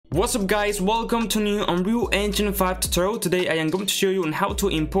What's up guys, welcome to new Unreal Engine 5 tutorial. Today I am going to show you on how to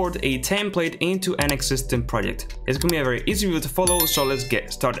import a template into an existing project. It's going to be a very easy video to follow, so let's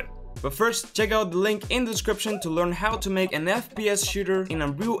get started. But first, check out the link in the description to learn how to make an FPS shooter in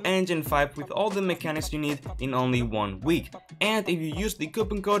Unreal Engine 5 with all the mechanics you need in only 1 week. And if you use the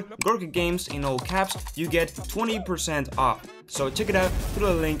coupon code GORKAGAMES in all caps, you get 20% off. So check it out through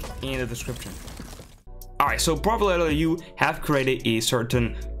the link in the description. Alright, so probably a lot of you have created a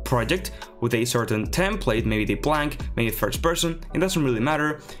certain project with a certain template, maybe the blank, maybe first person, it doesn't really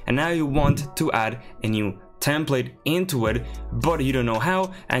matter, and now you want to add a new template into it, but you don't know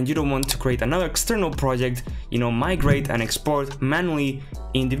how, and you don't want to create another external project, migrate and export manually,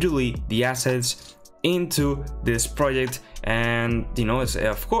 individually the assets into this project, and it's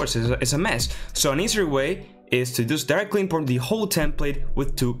a mess. So an easier way is to just directly import the whole template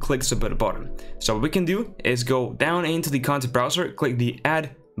with 2 clicks up at the bottom. So what we can do is go down into the content browser, click the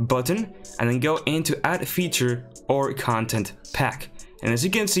add button, and then go into add feature or content pack. And as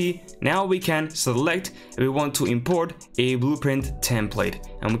you can see, now we can select if we want to import a blueprint template,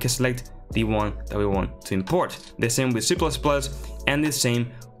 and we can select the one that we want to import. The same with C++ and the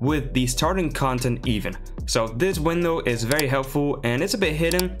same with the starting content even. So this window is very helpful and it's a bit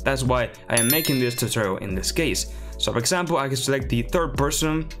hidden, that's why I am making this tutorial in this case. So for example, I can select the third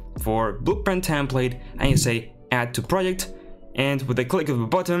person for blueprint template and you say add to project, and with a click of a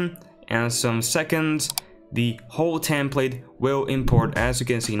button and some seconds, the whole template will import. As you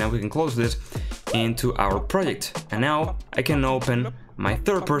can see, now we can close this into our project, and now I can open my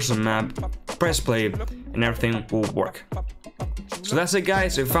third person map, press play, and everything will work. So that's it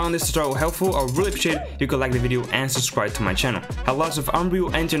guys, if you found this tutorial helpful, I would really appreciate it if you could like the video and subscribe to my channel. I have lots of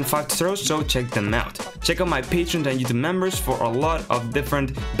Unreal Engine 5 tutorials, so check them out. Check out my Patreon and YouTube members for a lot of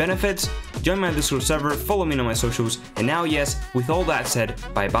different benefits. Join my Discord server, follow me on my socials, and now yes, with all that said,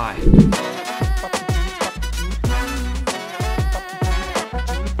 bye bye.